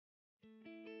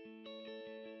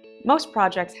Most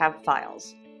projects have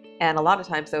files, and a lot of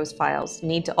times those files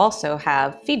need to also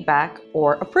have feedback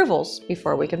or approvals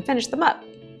before we can finish them up.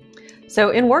 So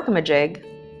in Workamajig,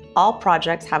 all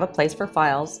projects have a place for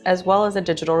files as well as a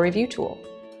digital review tool.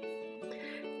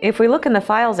 If we look in the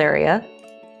files area,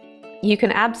 you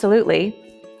can absolutely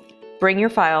bring your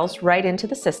files right into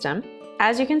the system.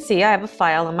 As you can see, I have a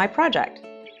file in my project.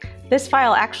 This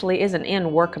file actually isn't in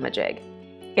Workamajig.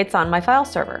 It's on my file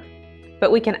server,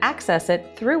 but we can access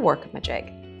it through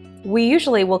Workamajig. We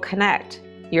usually will connect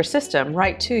your system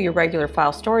right to your regular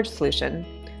file storage solution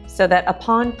so that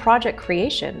upon project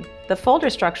creation, the folder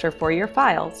structure for your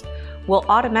files will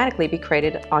automatically be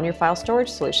created on your file storage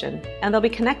solution, and they'll be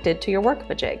connected to your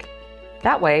Workamajig.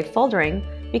 That way, foldering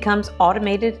becomes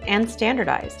automated and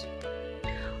standardized.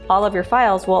 All of your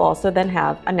files will also then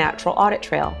have a natural audit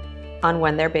trail on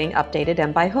when they're being updated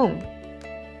and by whom.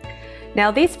 Now,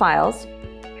 these files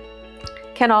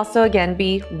can also again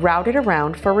be routed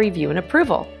around for review and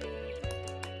approval.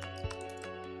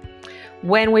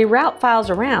 When we route files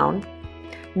around,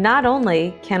 not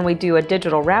only can we do a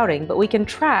digital routing, but we can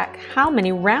track how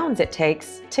many rounds it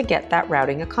takes to get that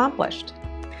routing accomplished.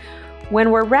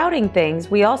 When we're routing things,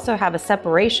 we also have a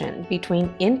separation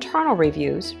between internal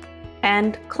reviews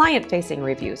and client-facing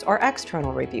reviews or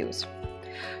external reviews.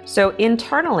 So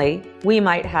internally, we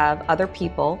might have other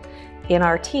people in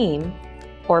our team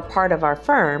or part of our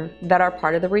firm that are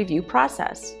part of the review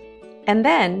process. And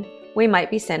then we might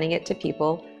be sending it to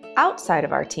people outside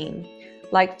of our team,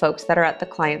 like folks that are at the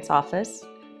client's office,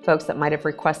 folks that might have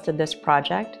requested this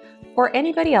project, or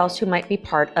anybody else who might be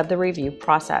part of the review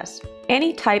process.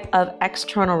 Any type of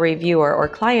external reviewer or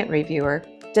client reviewer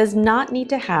does not need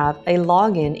to have a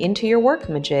login into your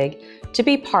Workamajig to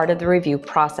be part of the review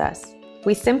process.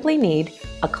 We simply need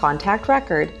a contact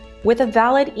record with a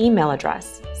valid email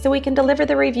address so we can deliver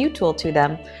the review tool to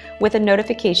them with a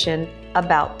notification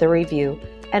about the review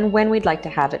and when we'd like to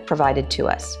have it provided to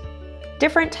us.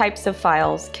 Different types of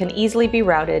files can easily be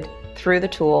routed through the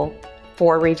tool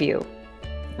for review.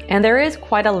 And there is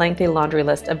quite a lengthy laundry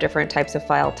list of different types of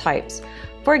file types.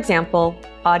 For example,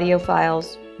 audio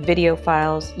files, video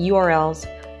files, URLs,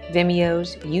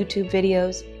 Vimeos, YouTube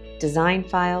videos, design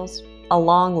files, a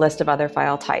long list of other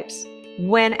file types.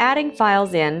 When adding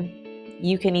files in,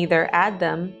 you can either add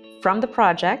them from the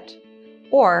project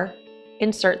or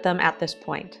insert them at this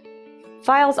point.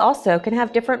 Files also can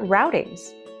have different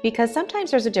routings because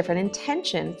sometimes there's a different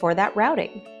intention for that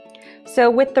routing. So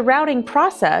with the routing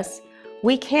process,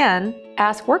 we can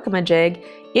ask Workamajig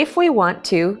if we want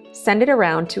to send it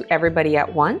around to everybody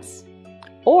at once,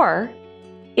 or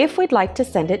if we'd like to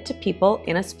send it to people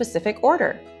in a specific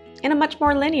order, in a much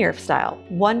more linear style,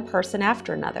 one person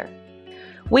after another.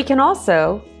 We can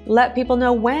also let people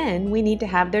know when we need to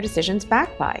have their decisions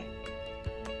back by.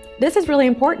 This is really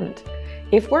important.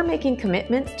 If we're making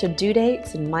commitments to due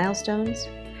dates and milestones,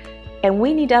 and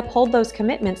we need to uphold those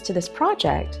commitments to this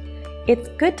project, it's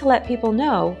good to let people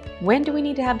know when do we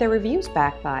need to have their reviews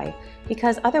back by,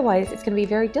 because otherwise it's going to be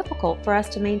very difficult for us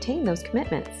to maintain those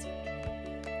commitments.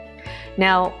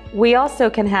 Now, we also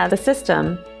can have the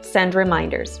system send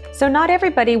reminders. So not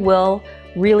everybody will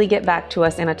really get back to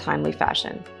us in a timely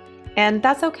fashion, and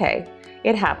that's okay.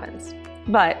 It happens.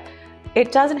 But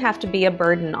it doesn't have to be a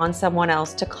burden on someone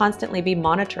else to constantly be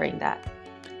monitoring that.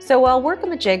 So while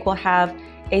Workamajig will have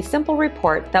a simple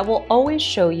report that will always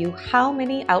show you how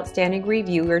many outstanding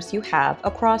reviewers you have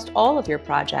across all of your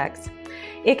projects,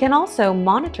 it can also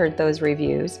monitor those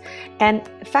reviews and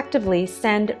effectively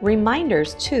send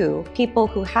reminders to people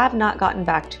who have not gotten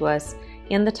back to us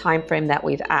in the time frame that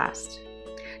we've asked.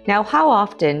 Now, how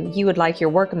often you would like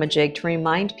your Workamajig to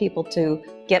remind people to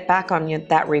get back on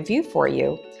that review for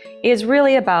you is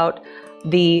really about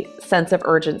the sense of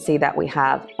urgency that we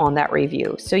have on that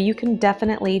review. So you can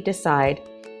definitely decide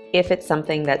if it's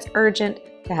something that's urgent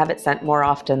to have it sent more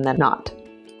often than not.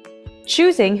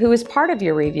 Choosing who is part of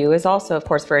your review is also, of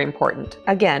course, very important.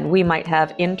 Again, we might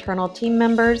have internal team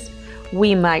members,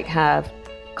 we might have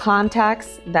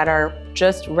contacts that are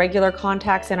just regular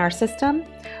contacts in our system,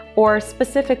 or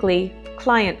specifically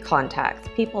client contacts,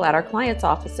 people at our clients'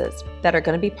 offices that are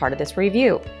going to be part of this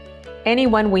review.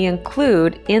 Anyone we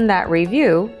include in that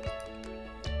review,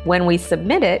 when we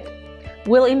submit it,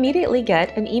 will immediately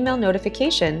get an email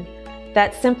notification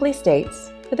that simply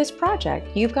states, for this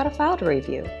project, you've got a file to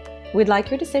review. We'd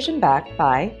like your decision back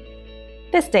by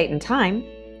this date and time,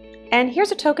 and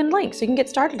here's a token link so you can get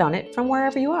started on it from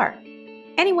wherever you are.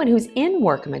 Anyone who's in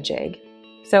Workamajig,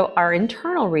 so our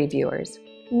internal reviewers,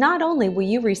 not only will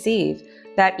you receive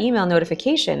that email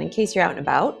notification in case you're out and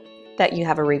about that you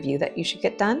have a review that you should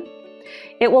get done,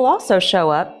 it will also show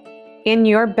up in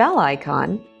your bell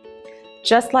icon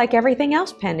Just like everything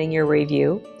else pending your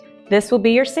review, this will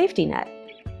be your safety net.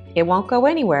 It won't go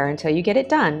anywhere until you get it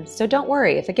done, so don't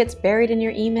worry if it gets buried in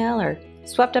your email or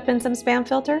swept up in some spam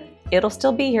filter. It'll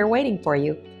still be here waiting for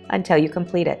you until you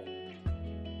complete it.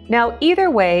 Now,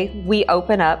 either way we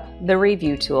open up the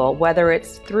review tool, whether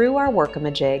it's through our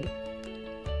Workamajig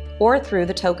or through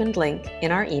the tokened link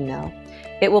in our email,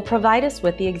 it will provide us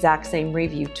with the exact same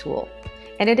review tool.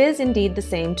 And it is indeed the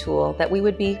same tool that we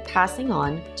would be passing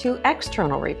on to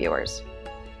external reviewers.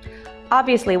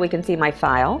 Obviously, we can see my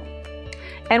file,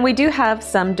 and we do have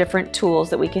some different tools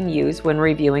that we can use when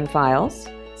reviewing files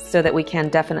so that we can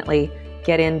definitely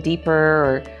get in deeper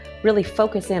or really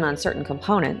focus in on certain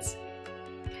components.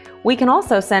 We can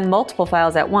also send multiple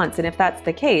files at once, and if that's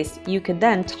the case, you could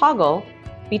then toggle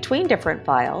between different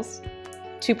files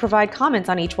to provide comments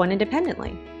on each one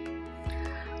independently.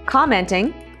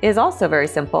 Commenting is also very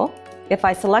simple. If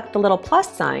I select the little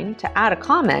plus sign to add a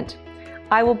comment,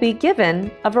 I will be given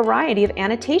a variety of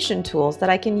annotation tools that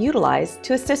I can utilize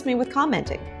to assist me with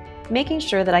commenting, making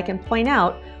sure that I can point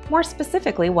out more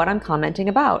specifically what I'm commenting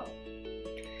about.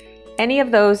 Any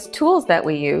of those tools that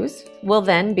we use will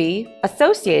then be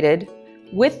associated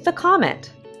with the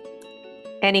comment.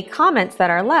 Any comments that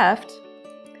are left,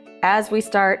 as we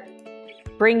start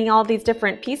bringing all these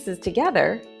different pieces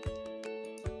together,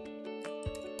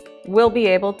 we'll be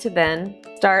able to then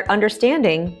start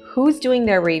understanding who's doing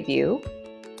their review,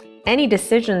 any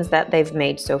decisions that they've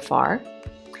made so far,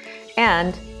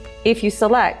 and if you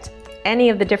select any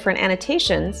of the different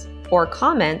annotations or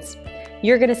comments,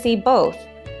 you're going to see both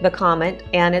the comment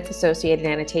and its associated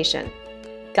annotation,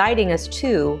 guiding us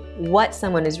to what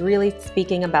someone is really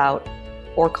speaking about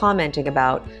or commenting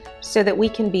about so that we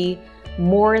can be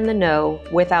more in the know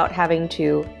without having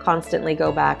to constantly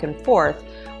go back and forth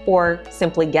or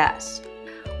simply guess.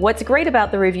 What's great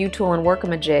about the review tool in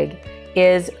Workamajig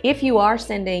is if you are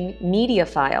sending media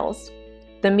files,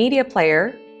 the media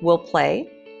player will play.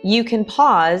 You can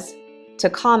pause to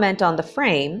comment on the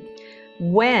frame.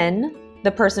 When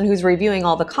the person who's reviewing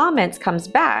all the comments comes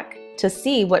back to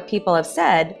see what people have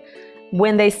said,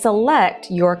 when they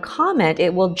select your comment,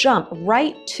 it will jump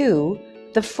right to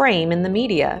the frame in the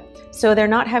media. So they're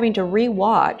not having to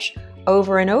re-watch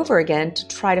over and over again to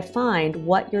try to find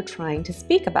what you're trying to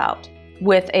speak about.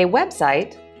 With a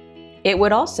website, it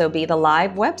would also be the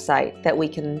live website that we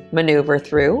can maneuver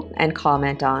through and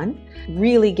comment on,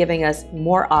 really giving us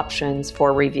more options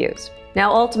for reviews.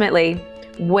 Now, ultimately,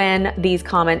 when these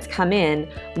comments come in,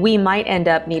 we might end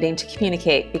up needing to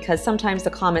communicate because sometimes the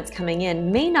comments coming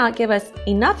in may not give us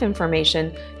enough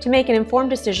information to make an informed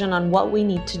decision on what we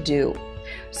need to do.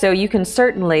 So you can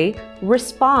certainly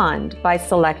respond by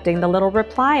selecting the little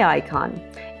reply icon,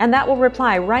 and that will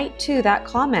reply right to that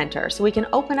commenter. So we can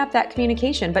open up that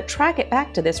communication, but track it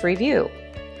back to this review.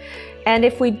 And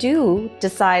if we do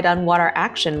decide on what our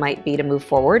action might be to move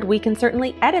forward, we can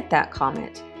certainly edit that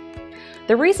comment.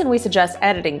 The reason we suggest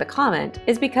editing the comment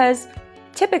is because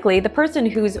typically the person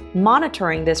who's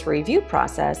monitoring this review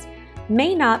process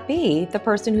may not be the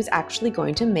person who's actually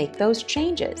going to make those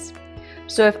changes.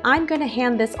 So if I'm going to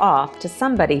hand this off to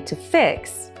somebody to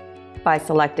fix by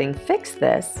selecting Fix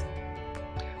This,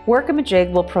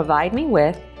 Workamajig will provide me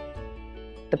with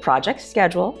the project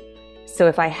schedule. So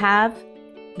if I have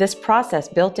this process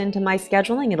built into my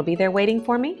scheduling, it'll be there waiting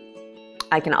for me.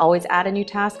 I can always add a new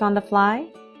task on the fly.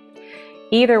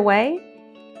 Either way,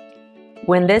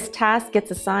 when this task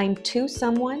gets assigned to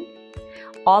someone,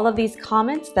 all of these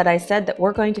comments that I said that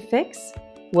we're going to fix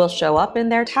will show up in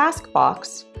their task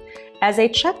box as a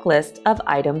checklist of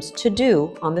items to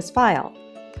do on this file.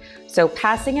 So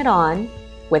passing it on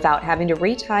without having to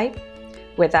retype,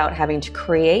 without having to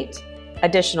create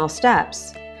additional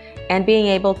steps, and being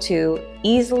able to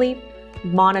easily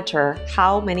monitor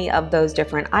how many of those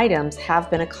different items have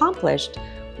been accomplished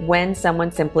when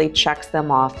someone simply checks them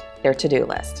off their to-do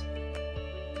list.